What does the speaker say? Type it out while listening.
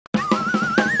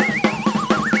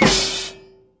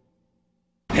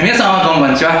皆さんはこん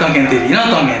ばんちは、トンケン TV の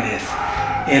トンケンです。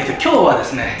今日はで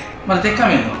すね、まだ鉄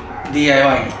仮面の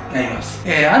DIY になります。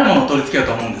あるものを取り付けよう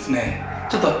と思うんですね。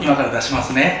ちょっと今から出しま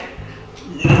すね。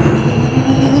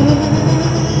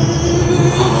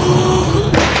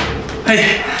はい、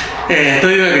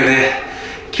というわけで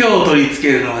今日取り付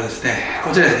けるのはですね、こ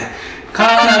ちらですね、カ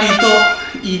ーナビと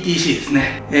ETC です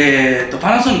ね。パ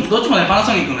ナソニック、どっちもね、パナ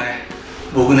ソニックのね、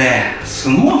僕ね、す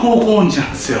ごい方向音痴なん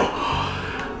ですよ。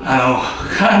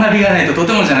カーナビがないとと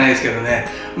てもじゃないですけどね、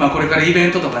まあこれからイベ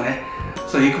ントとかね、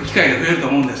そういう行く機会が増えると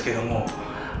思うんですけども、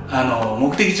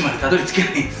目的地までたどり着けな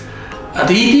いんです。あ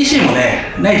と ETC も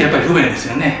ね、ないとやっぱり不便です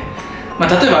よね。まあ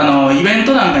例えばイベン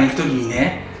トなんかに行くときに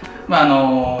ね、ま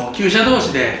あ旧車同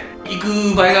士で行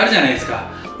く場合があるじゃないです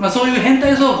か。まあそういう変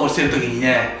態走行してるときに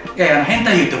ね、いやいや変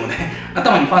態言ってもね、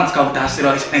頭にパンツかぶって走ってる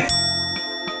わけじゃないです。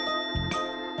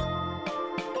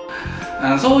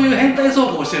そういう変態走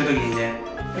行してるときにね、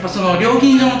やっぱその料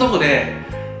金所のとこで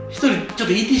一人ちょっ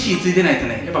と ETC ついてないと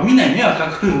ね、やっぱみんなに迷惑か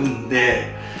かるん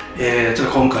で、ちょっ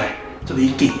と今回ちょっと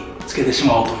一気につけてし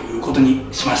まおうということに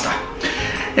しました。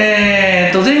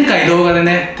前回動画で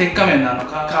ね、鉄仮面の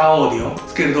カーオーディオを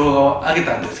つける動画を上げ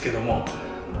たんですけども、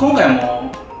今回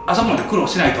もあそこまで苦労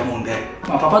しないと思うんで、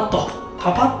まあ、パパ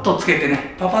ッとつけて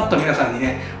ね、パパッと皆さんに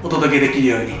ねお届けできる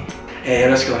ように、よ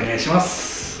ろしくお願いしま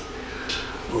す。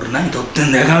俺何撮って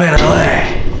んだよカメラ、おい。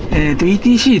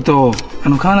ETC と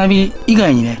カーナビ以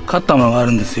外にね買ったものがあ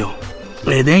るんですよ。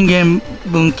電源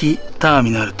分岐ター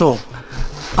ミナルと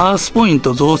アースポイン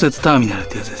ト増設ターミナルっ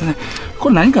てやつですね。こ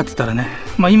れ何かって言ったらね、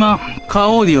まあ、今カ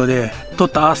ーオーディオで撮っ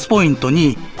たアースポイント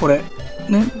にこれ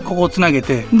ね、ここをつなげ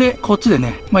て、でこっちで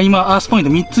ね、まあ、今アースポイント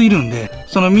3ついるんで、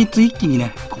その3つ一気に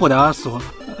ねここでアースを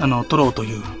取ろうと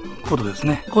いうことです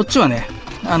ね。こっちはね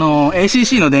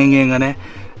ACC の電源がね、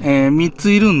3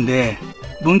ついるんで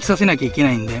分岐させなきゃいけ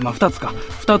ないんで、まあ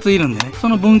2ついるんでね、そ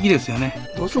の分岐ですよね。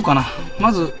どうしようかな。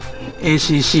まず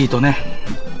ACC とね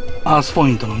アースポ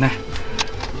イントのね、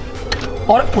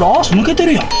あれこれアース抜けて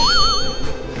るやん。あ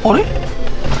れ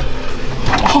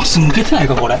アース抜けてない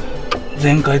かこれ。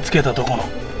前回つけたとこの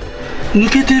抜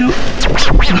けてる。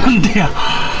なんでや。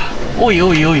おい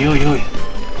おいおいおいおい、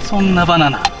そんなバナ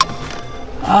ナ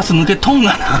アース抜けとん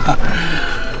がな。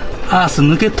アース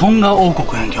抜けトンガ王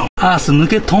国やんきょん。アース抜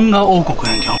けトンガ王国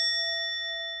やんきょん。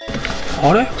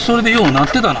あれそれでような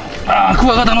ってたな。あー、ク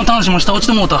ワガタの端子も下落ち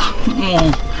てもうた。も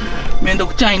うめんど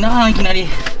くちゃいな、いきなり。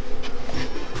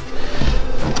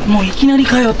もういきなり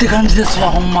かよって感じですわ、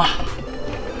ほんま。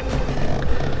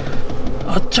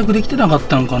圧着できてなかっ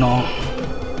たんかな。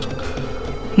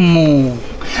もう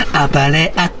暴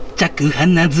れ圧着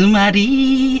鼻づま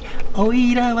り、お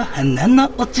いらは鼻の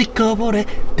落ちこぼれ、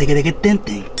てけてけてん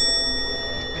てん。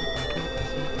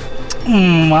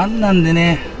あんなんで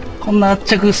ね、こんな圧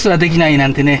着すらできないな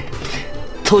んてね、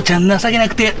父ちゃん情けな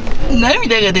くて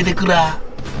涙が出てくるわ。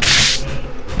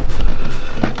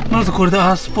まずこれで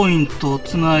アースポイントを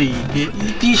つないで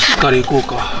ETC からいこう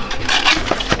か。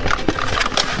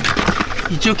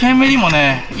一応ケンメリも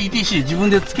ね ETC 自分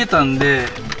でつけたんで、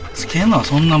つけるのは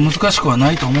そんな難しくは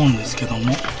ないと思うんですけど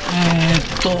も、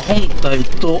本体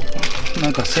とな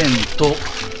んか線と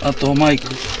あとマイク、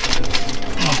ま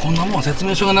あこんなもん説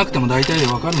明書がなくても大体で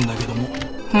わかるんだけども、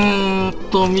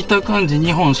見た感じ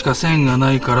2本しか線が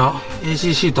ないから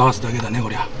ACC と合わすだけだねこ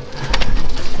りゃ。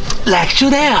楽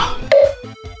勝だよ。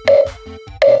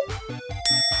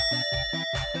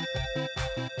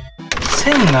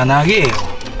線が長えよ。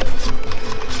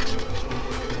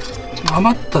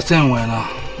余った線をやな。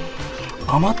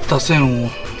余った線を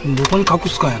どこに隠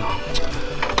すかやな。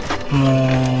も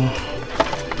う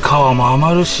皮も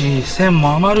余るし線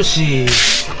も余るし、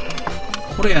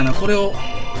これやな。これを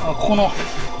この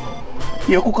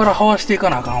横からはわしていか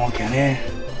なあかんわけやね。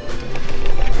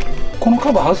この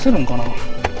カバー外せるんかな。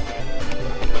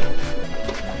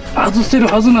外せる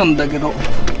はずなんだけど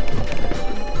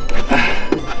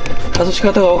外し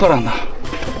方がわからんな。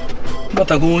ま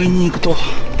た強引に行くと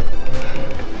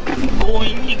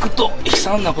悲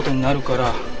惨なことになるか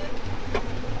ら、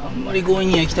あんまり強引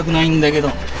には行きたくないんだけど、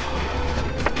こ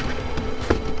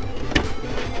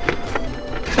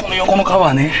の横のカ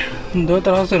バーね、どうやっ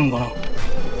たら外せるんかな。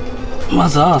ま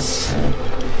ずアース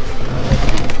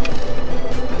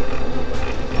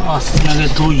つなげ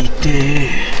といて、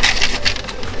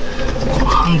この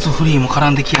ハンズフリーも絡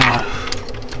んできやが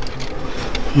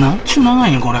る。なんちゅう長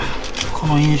いんこれ。こ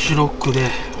のインシュロックで、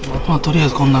まあとりあえ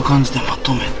ずこんな感じでま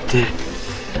とめて、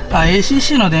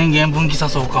ACC の電源分岐さ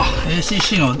そうか。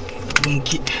 ACC の分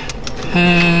岐、こ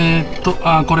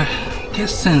れ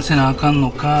決線せなあかんの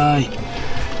かい。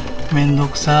めんど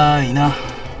くさいな。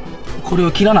これ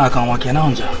を切らなあかんわけやな。ほ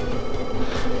んじゃ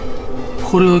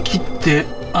これを切って、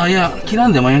あ、いや切ら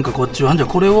んでもええんか、こっちは。じゃあ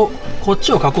これをこっ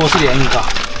ちを加工すりゃいいんか。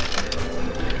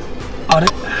あれ、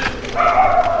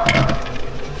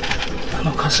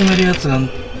かしめるやつが、あれ、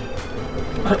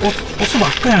押すば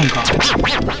っかやんか。押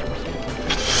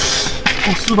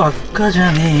すばっかじゃ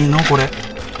ねえのこれ。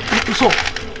嘘。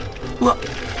うわ、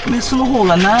メスの方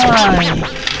がない。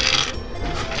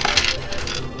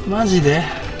マジで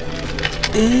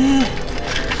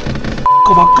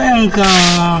こばっかやんか。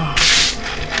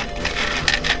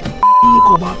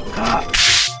こばっか。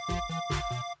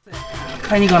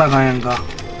買いに行かなあかんやんか。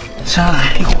しゃあ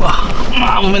ない、行こうか。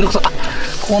まあもうめんどくさ。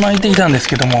コーナー行ってきたんです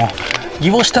けども、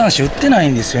ギボシ端子売ってない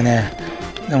んですよね。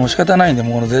でも仕方ないんで、も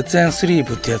うこの絶縁スリー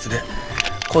ブってやつで、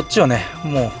こっちをね、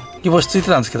もうギボシついて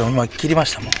たんですけど、今切りま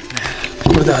したもん。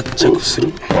これで圧着す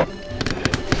る。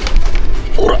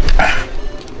ほら。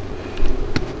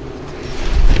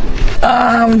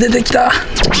あー、出てきた。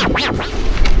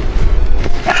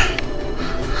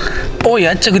おい、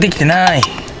圧着できてない。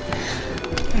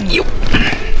よっ。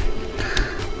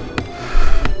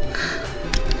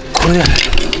これで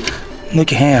抜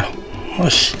けへんやろ。よ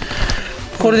し。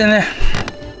これでね、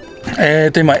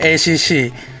今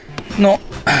ACC の、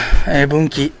分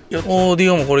岐。オーデ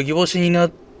ィオもこれギボシになっ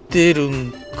てる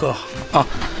んか。あ、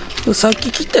さっ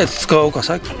き切ったやつ使おうか。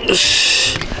さっき。よ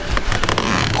し。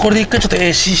これで一回ちょっと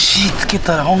ACC つけ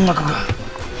たら音楽が。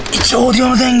一応オーディオ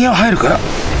の電源は入るから、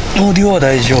オーディオは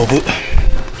大丈夫。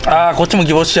ああ、こっちも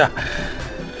ギボシや。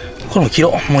これも切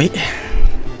ろう。もういい。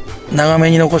長め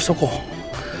に残しとこ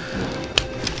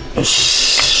う。よ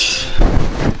し。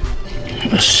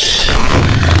よし。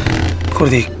これ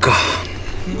でいっか。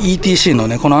ETC の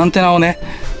ね、このアンテナをね、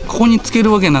ここにつけ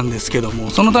るわけなんですけども、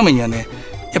そのためにはね、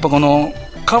やっぱこの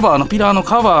カバーのピラーの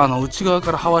カバーの内側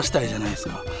から剥がしたいじゃないです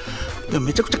か。でも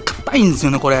めちゃくちゃ硬いんです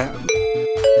よね、これ。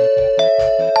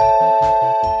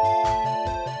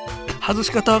外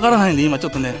し方わからないんで、今ちょ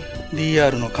っとね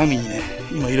DR の紙にね、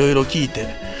今いろいろ聞いて、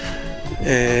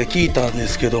聞いたんで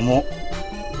すけども、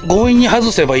強引に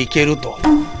外せばいけると。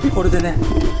これでね、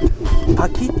パ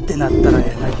キってなったら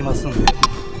泣きますんで、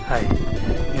はい、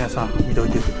皆さん見とい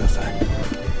ておいてください。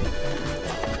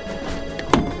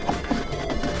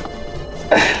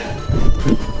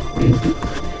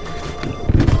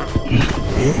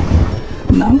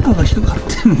なんかが引っかかっ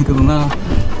てるんだけどな。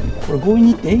これ強引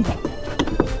にいっていいの？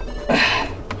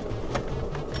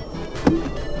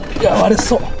いや、割れ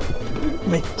そう。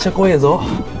めっちゃ怖えぞ。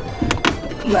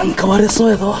なんか割れそう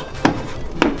やぞ。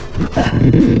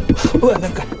うわ、な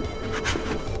んか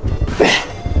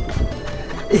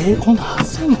こんな外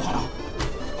せんのかな。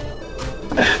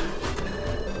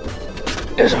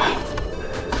よいしょ。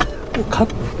買っ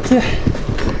て、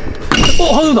お、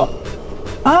外れた。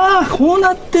ああ、こう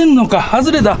なってんのか。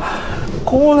外れた。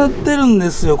こうなってるん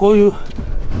ですよ。こういう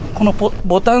このボ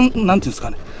タン、なんていうんです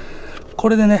かね、こ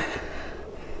れでね、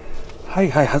はい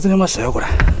はい、外れましたよ。これ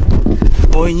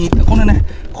強引にこれね、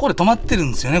ここで止まってる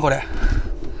んですよね。これ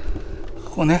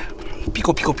ここね、ピ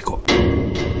コピコピコ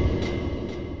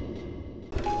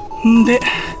んで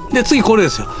次これで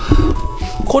すよ。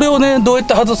これをね、どうやっ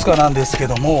て外すかなんですけ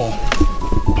ども、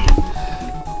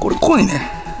ここに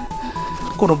ね、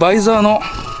このバイザーの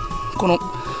この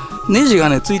ネジが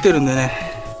ねついてるんでね、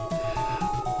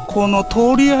この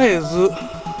とりあえずち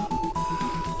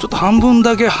ょっと半分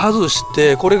だけ外し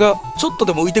て、これがちょっと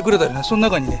でも浮いてくれたらね、その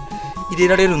中にね入れ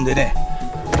られるんでね。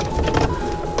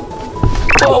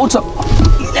あ、落ちた。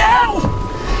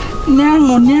にゃん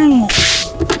ごにゃんご。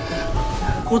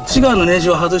こっち側のネジ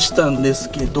を外したんです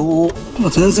けど、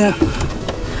全然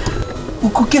浮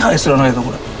く気配すらないぞ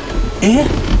これ。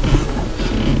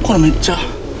これめっちゃ、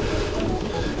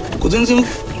これ全然、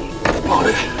あ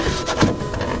れ、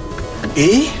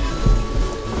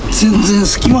全然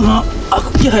隙間が開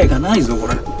く気配がないぞこ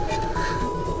れ。こ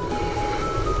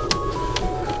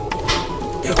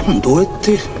れどうやっ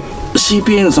て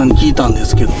CPN さんに聞いたんで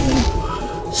すけども、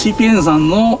 CPN さん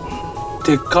の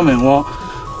鉄仮面は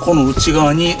この内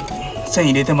側に線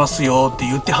入れてますよって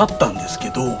言ってはったんですけ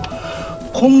ど、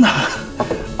こんな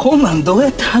んどうや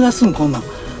って剥がすん、こんなん。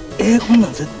こんな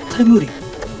ん絶対無理。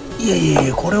い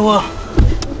や、こ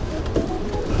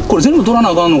れ全部取ら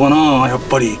なあかんのかな、やっ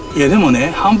ぱり。いやでも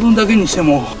ね、半分だけにして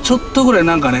もちょっとぐらい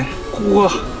なんかね、ここが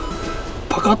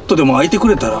パカッとでも開いてく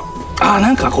れたら、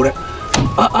なんかこれ、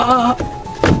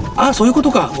そういうこと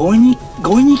か。強引にい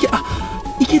け、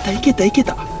いけた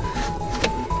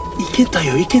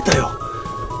よ。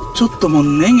ちょっともう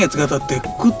年月が経って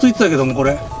くっついてたけども、こ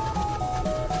れ、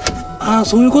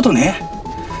そういうことね。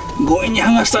強引に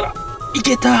剥がしたらい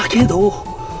けたけど、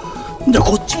じゃあ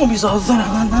こっちもビス外さなあ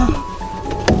かんな。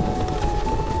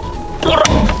ほら、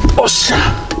おっしゃ。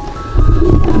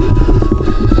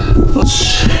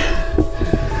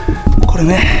れ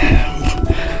ね、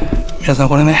皆さん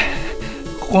これね、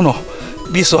ここの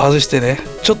ビスを外してね、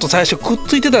ちょっと最初くっ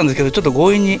ついてたんですけど、ちょっと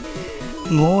強引に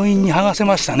剥がせ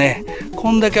ましたね。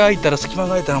こんだけ開いたら、隙間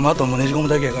が開いたらあともうねじ込む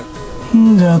だけやから。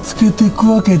じゃあつけてい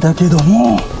くわけだけど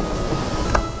も、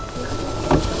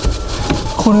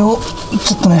これを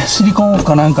ちょっとねシリコン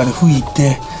かなんかで拭い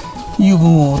て油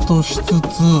分を落としつつ、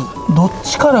どっ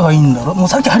ちからがいいんだろう。もう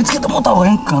さっき貼り付けてもらった方が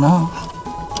いいんかな。も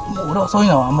う俺はそういう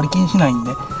のはあんまり気にしないん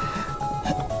で。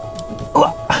うわ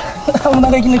っお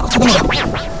腹いきなりくっつけてもらっ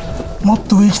た。もっ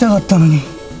と上行きたかったのに。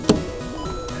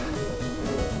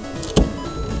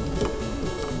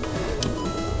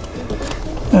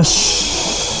よ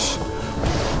し、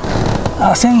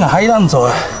線が入らんぞ。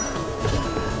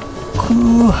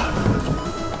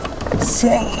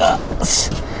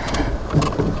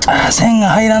線が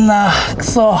入らんな。く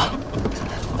そ、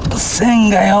線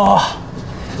が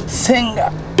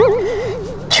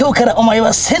今日からお前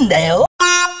は線だよ。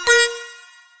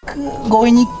強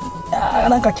引に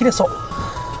なんか切れそう。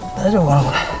大丈夫かな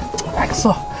これ。く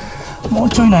そ、もう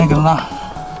ちょいなんやけどな。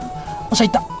おっしゃい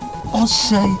った。おっ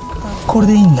しゃいった。これ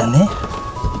でいいんだね。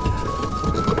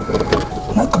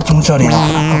なんか気持ち悪いな。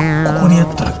なんかここでや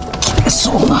ったら切れ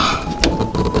そうな。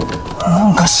な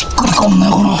んかしっくりこんな。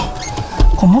こ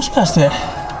れもしかして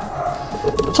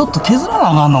ちょっと削らな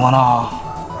あかんのかな。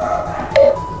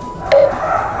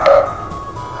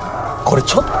これ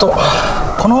ちょっと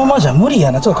このままじゃ無理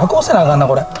やな。ちょっと加工せなあかんな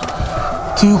これ。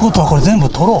ということはこれ全部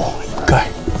取ろう一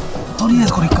回。とりあえ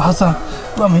ずこれ一回挟ん。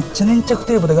うわ、めっちゃ粘着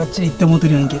テープでがっちりいってもうて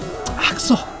るやんけ。く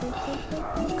そ、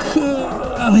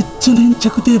めっちゃ粘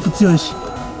着テープ強いし。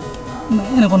なん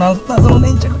やねんこの謎の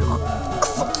粘着力。く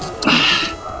そ。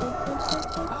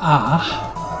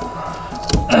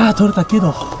取れたけ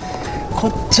ど、こ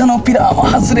っちのピラーも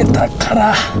外れたか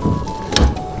ら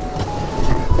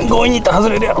強引にいったら外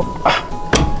れるやろ。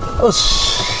よ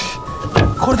し、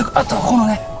これであとこの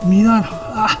ねミラ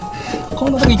ーのこ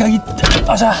んな時に限って、よ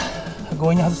っしゃ、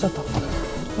強引に外しちゃった。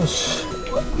よし、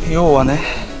要はね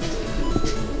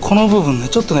この部分ね、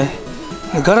ちょっとね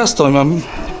ガラスと今も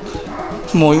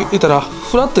う言ったら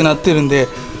フラットになってるんで、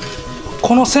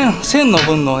この線の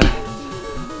分のね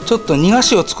ちょっと逃が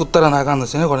しを作ったらなあかんで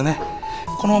すよね。これね、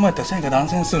このままやったら線が断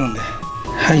線するんで。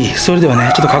はい、それでは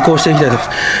ねちょっと加工していきたいと思い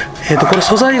ます。これ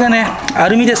素材がねア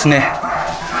ルミですね。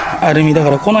アルミだか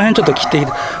らこの辺ちょっと切っていき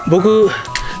たい。僕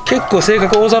結構性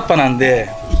格大雑把なんで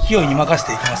勢いに任せ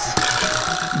ていきます。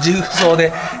ジグソー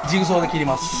で切り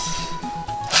ます。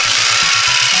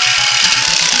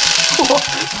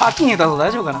先に入れたぞ、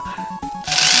大丈夫かな。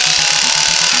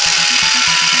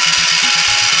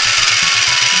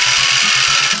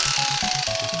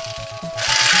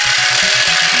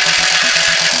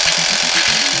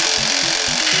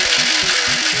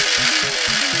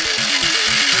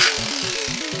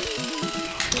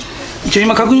一応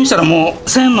今確認したらもう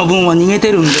線の分は逃げて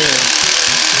るんで、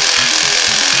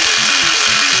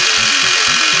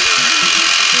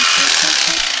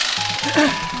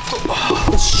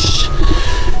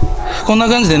こんな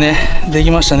感じでねで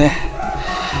きましたね。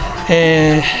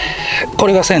こ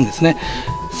れが線ですね。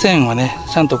線はね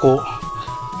ちゃんとこ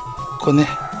れね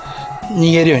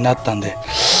逃げるようになったんで、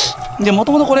も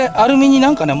ともとこれアルミにな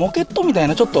んかねモケットみたい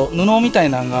なちょっと布みたい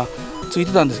なのがつい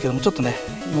てたんですけども、ちょっとね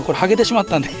今これ剥げてしまっ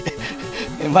たんで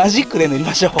マジックで塗り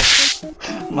ましょ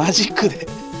う。マジックで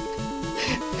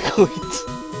こいつ、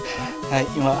はい、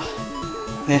今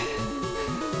ね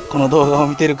この動画を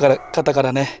見てる方か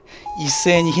らね一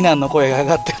斉に非難の声が上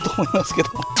がってると思いますけど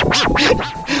も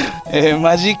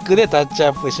マジックでタッチ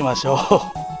アップしましょ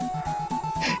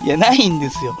う。いやないんで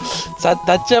すよ、タ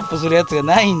ッチアップするやつが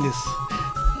ないんです。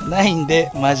ないん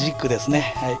でマジックです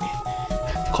ね。はい、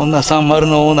こんな30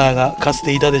のオーナーがかつ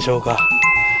ていたでしょうか。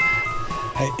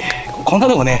はい、こんな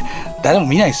とこね誰も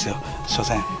見ないですよ所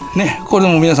詮ね。これ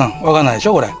でも皆さん分かんないでし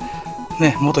ょこれ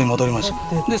ね。元に戻りました。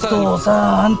で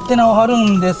さアンテナを張る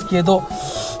んですけど、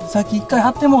さっき一回貼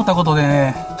ってもうたことで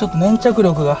ねちょっと粘着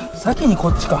力が先にこ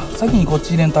っち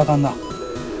入れんとあかんな。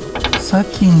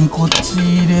先にこっち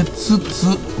入れつつ、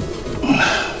う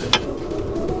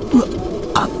わ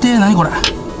あってー、何これ。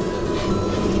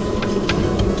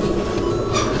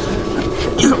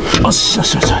よしよ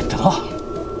しよし、入ったぞ。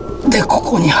でこ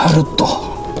こに貼ると、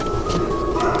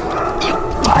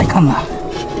いかんな。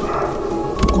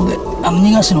ここで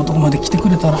逃がしのとこまで来てく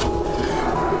れたらい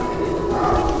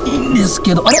いんです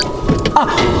けど、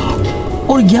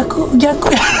俺逆や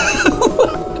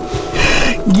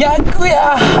逆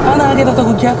や、穴開けたと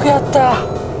こ逆やった。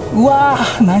うわ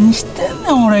ー、何してんね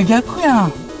ん俺、逆や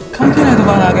ん。関係ないと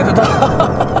こ穴開けてた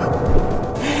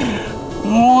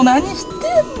もう何して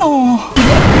んの。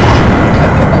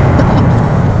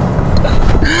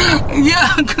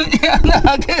逆に穴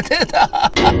開けて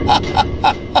た。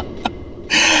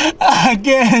開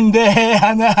けんで、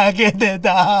穴開けて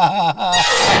た。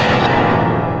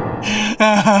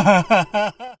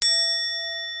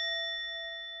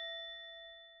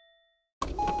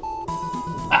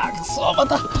あ、くそ、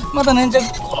また粘着、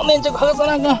この粘着剥がさ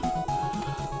なあかん。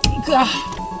くわ、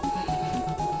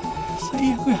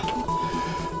最悪や。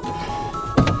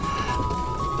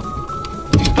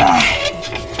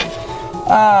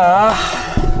ああ、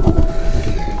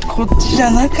こっちじ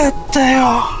ゃなかった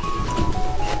よ。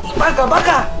バ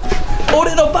カ、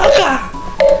俺のバカ。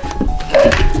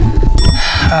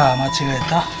ああ、間違え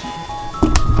た。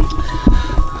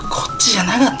こっちじゃ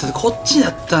なかった、こっちだ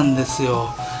ったんです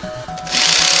よ。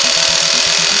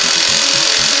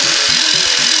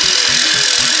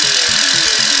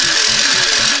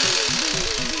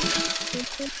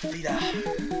リーダー、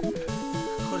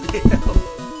これでやろう。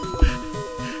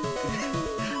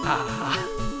ああ、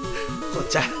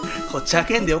こっち開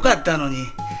けんでよかったのに。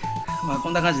まあ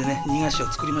こんな感じでね、逃がし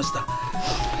を作りました。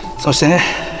そしてね、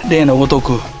例のごと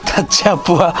くタッチアッ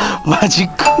プはマジッ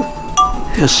ク。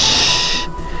よし、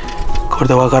これ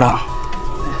でわから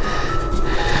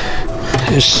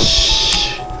ん。よ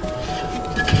し、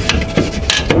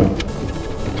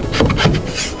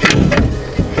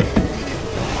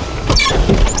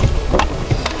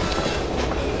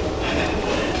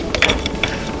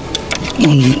も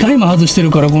う2回も外して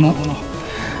るから、この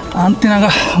アンテナ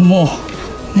がもう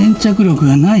粘着力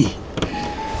がない。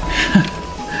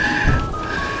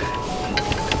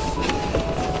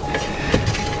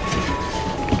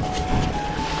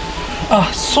あ、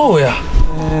そうや、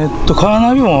カー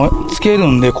ナビもつける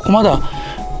んで、この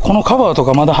カバーと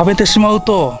かまだはめてしまう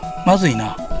とまずい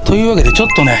な。というわけで、ちょっ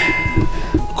とね、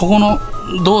ここの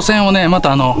導線をね、また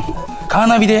カー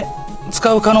ナビで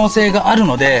使う可能性がある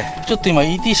ので、ちょっと今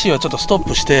ETC はちょっとストッ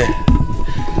プして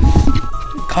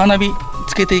カーナビ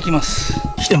つけていきます。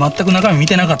して全く中身見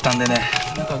てなかったんでね、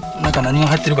中何が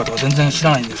入ってるかとか全然知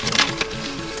らないんですけど、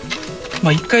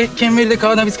まあ一回ケンメリでカ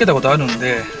ーナビつけたことあるん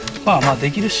で、まあで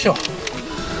きるっしょ。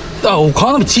あ、カ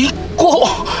ーナビちっこ、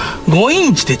5イ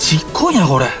ンチってちっこいな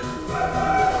これ。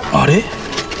あれ、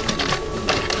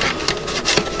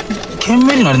ケン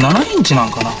メリのあれ7インチな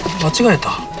んかな、間違え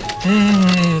た。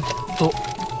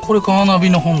これカーナ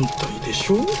ビの本体でし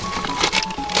ょ。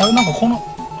あれ、なんかこの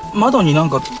窓になん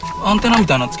かアンテナみ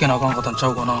たいなのつけなあかんかったんちゃ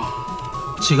うかな。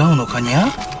違うのかにゃ、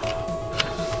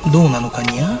どうなのか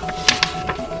にゃ。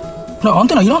アン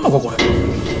テナいらんのかこれ。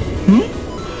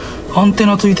アンテ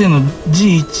ナついてんの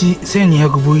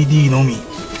G11200VD のみ。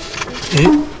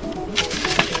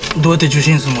どうやって受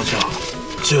信すんの。じゃ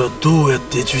あどうやっ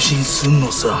て受信すん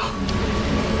のさ。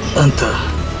あんた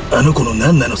あの子の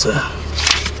何なのさ。あ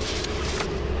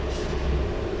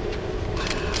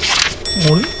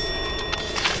れ、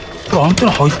これアンテ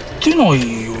ナ入ってな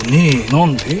いよね。な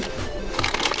んで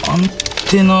アン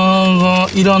テナが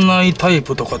いらないタイ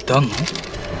プとかってあんの。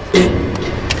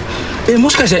も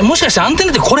しかしてアンテ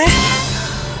ナってこれ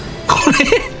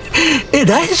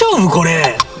大丈夫こ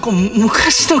れ。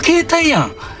昔の携帯や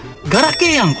ん、ガラケ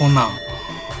ーやんこんなん。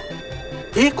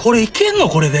これいけんの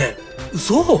これで。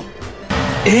嘘。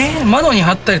窓に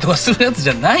貼ったりとかするやつじ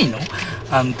ゃないの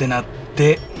アンテナっ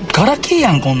て。ガラケー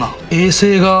やんこんなん。衛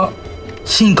星が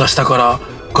進化したから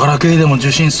ガラケーでも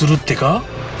受信するってか。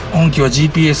本機は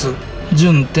GPS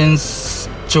準天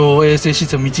頂衛星シス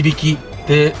テム導き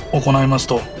で行います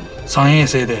と。3衛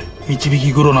星で導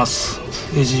きグロナス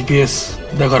で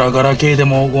GPS だから、ガラケーで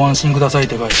もご安心くださいっ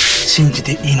て書いて、信じ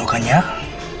ていいのかにゃ。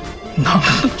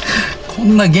こ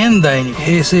んな現代に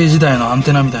平成時代のアン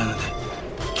テナみたいなのでい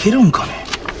けるんかね。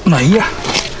まあいいや、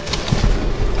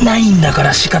ないんだか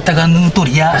ら仕方がぬうと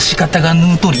りや。じ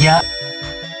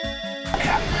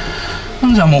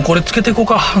ゃあもうこれつけていこう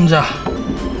か。じゃあ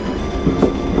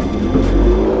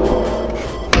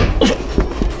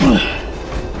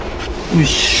よ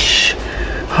し、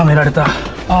はめられた。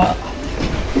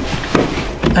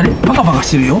あれパカパカ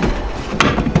してるよ。よ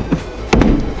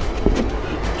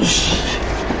し、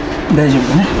大丈夫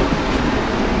だね。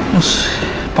よし、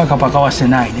パカパカはして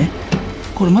ないね。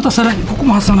これまたさらにここ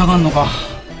も外さなあかんのか。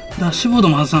ダッシュボード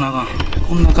も外さなあかん。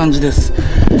こんな感じです。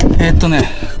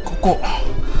こ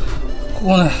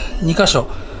こね、2箇所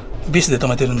ビスで止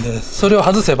めてるんで、それを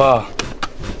外せば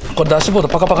これダッシュボード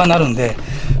パカパカになるんで、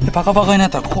パカパカになっ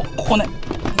たらここ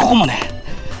もね、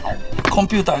コン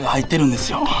ピューターが入ってるんで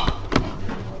すよ。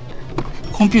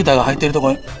コンピューターが入ってるとこ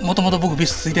ろ、もともと僕ビ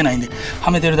スついてないんでは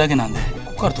めてるだけなんで、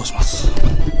ここから通します。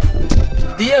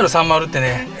DR30 って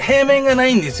ね、平面がな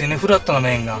いんですよね、フラットな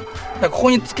面が。だからこ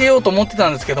こにつけようと思ってた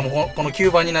んですけども、この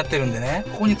吸盤になってるんでね、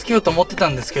ここにつけようと思ってた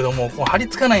んですけども、こう貼り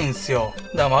付かないんですよ。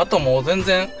だからあともう全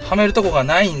然はめるとこが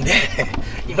ないんで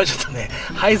今ちょっとね、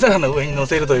灰皿の上に乗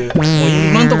せるという、もう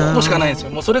今んとこここしかないんですよ。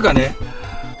もうそれがね、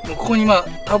もうここにタ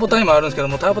ーボタイマーあるんですけど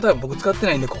も、ターボタイマー僕使って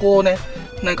ないんで、ここをね、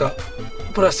なんか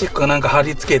プラスチックかなんか貼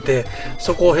り付けて、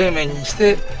そこを平面にし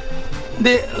て、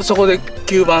でそこで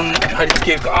吸盤貼り付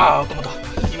けるか。ああと思った。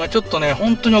今ちょっとね、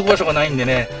本当に置く場所がないんで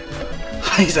ね、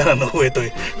灰皿の上とい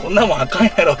う、こんなもんあかん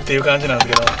やろっていう感じなん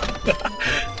ですけ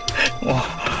どもう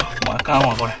あかん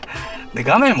わこれで。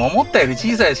画面も思ったより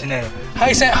小さいしね、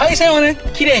配線はね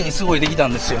綺麗にすごいできた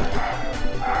んですよ。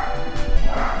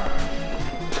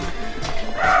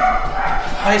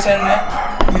配線ね、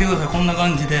見てください。こんな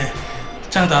感じで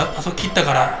ちゃんとあそこ切った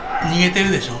から逃げて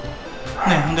るでしょ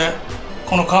ね。で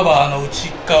このカバーの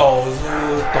内側をず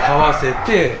ーっと這わせ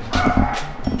て、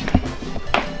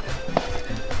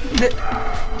で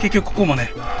結局ここも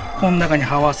ねこの中に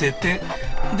這わせて、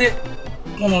で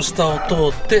この下を通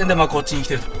って、でこっちに来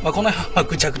てると。この辺は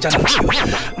ぐちゃぐちゃなんですけど、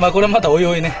これまたおい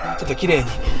おいねちょっと綺麗に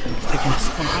してきま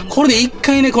す。これで一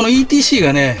回ね、この ETC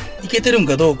がねいけてるん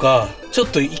かどうか、ちょっ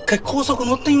と一回高速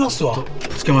乗ってみますわ。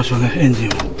つけましょうね、エンジン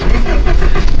を。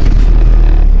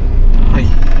はい、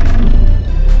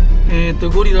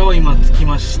ゴリラは今つき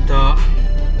ました。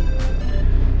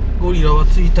ゴリラは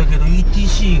ついたけど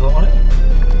ETC があれ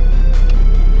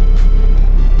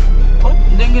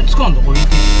電源つかんのこれ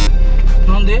ETC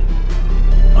なんで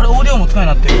あれ。オーディオも使え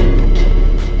なってる。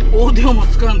オーディオも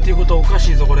使わんっていうことはおかし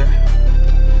いぞこれ。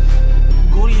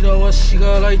ゴリラはシ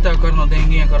ガーライターからの電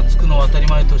源やからつくのは当たり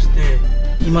前として、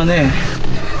今ね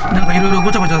なんかいろいろ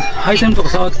ごちゃごちゃ配線とか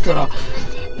触ってたら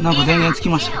なんか電源つき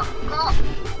ました。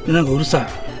でなんかうるさい。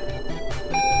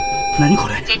何こ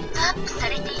れ。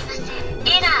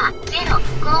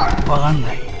わかん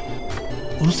ない。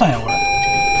うるさいなこれ。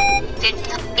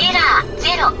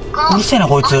うるせえな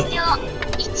こいつ。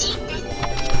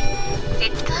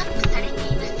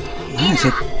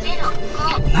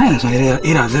何やねんそのエ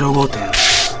ラー05点。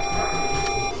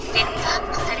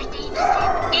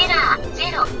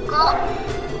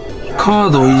カ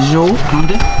ード異常なん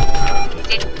で。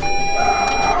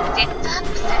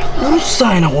うる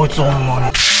さいなこいつほんま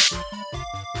に。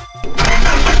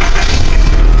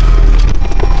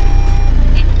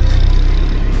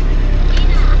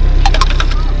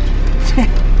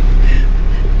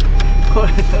これ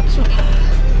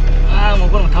ああもう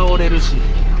これも倒れるし、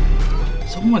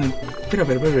そこまでペラ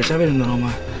ペラペラペラ喋るんだなお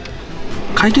前。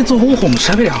解決方法も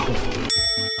喋りゃ。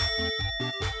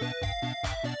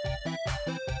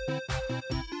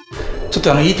ちょっ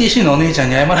とETC のお姉ちゃん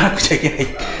に謝らなくちゃいけない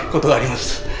ことがありま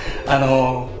す。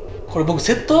これ僕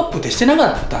セットアップってしてな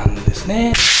かったんです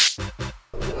ね。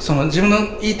その自分の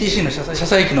ETC の車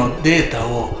載機のデータ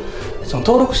を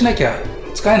登録しなきゃ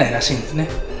使えないらしいんですね。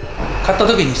買った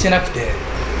時にしてなくて、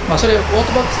それをオート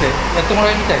バックスでやってもら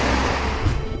うみたいな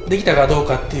んで、できたかどう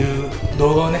かっていう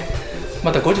動画をね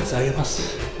また後日あげま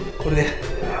す。これで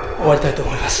終わりたいと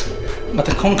思います。ま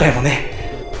た今回も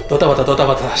ねドタバタ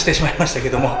してしまいましたけ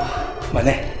ども、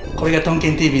これがトン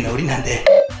ケン TV の売りなんで、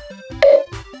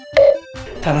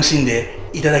楽しんで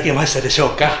いただけましたでしょう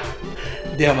か。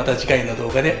ではまた次回の動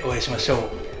画でお会いしましょ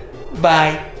う。バ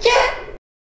イ。